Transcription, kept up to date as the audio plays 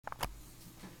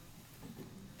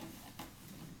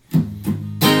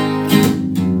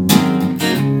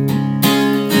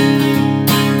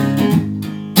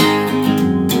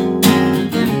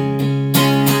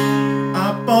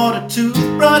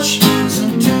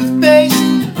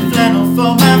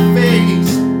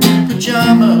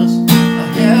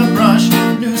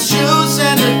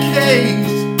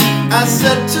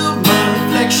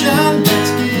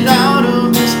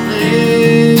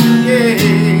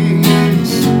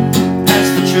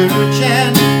church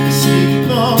and the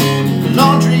steeple, the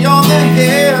laundry on the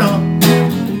hill,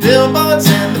 the billboards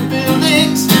and the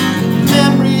buildings,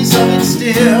 memories of it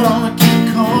still. I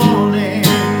keep calling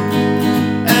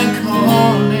and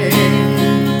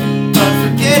calling, but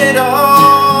forget it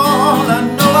all, I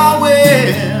know I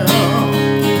will.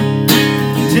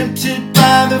 Tempted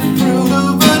by the fruit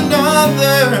of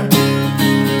another,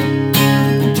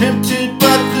 tempted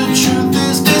but the truth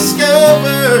is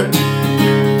discovered.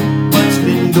 What's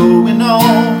been going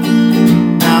on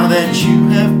now that you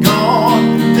have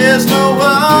gone? There's no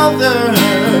other.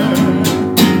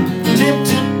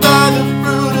 Tempted by the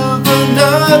fruit of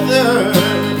another,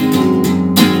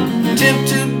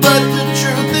 tempted but the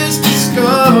truth is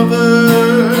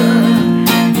discovered.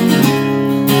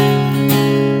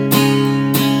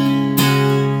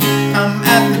 I'm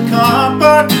at the car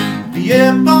park, the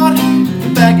airport, the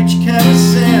baggage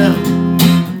carousel.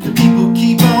 The people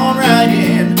keep on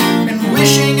writing and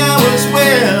wishing I was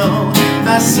well.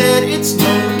 I said it's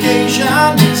no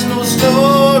occasion, it's no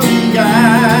story.